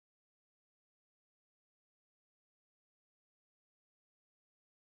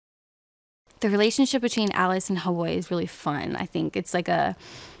The relationship between Alice and Hellboy is really fun. I think it's like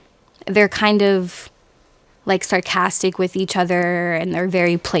they're kind of like sarcastic with each other, and they're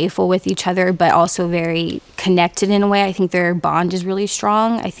very playful with each other, but also very connected in a way. I think their bond is really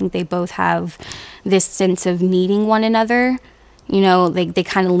strong. I think they both have this sense of needing one another. You know, like they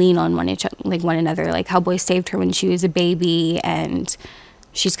kind of lean on one another. Like Hellboy saved her when she was a baby, and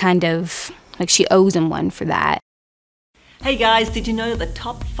she's kind of like, she owes him one for that. Hey guys, did you know the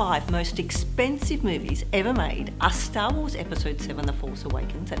top 5 most expensive movies ever made are Star Wars Episode 7 The Force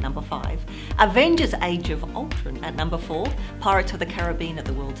Awakens at number 5, Avengers Age of Ultron at number 4, Pirates of the Caribbean at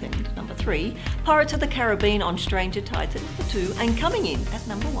the World's End number 3, Pirates of the Caribbean on Stranger Tides at number 2, and coming in at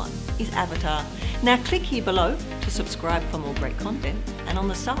number 1 is Avatar. Now click here below to subscribe for more great content, and on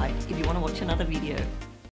the side if you want to watch another video.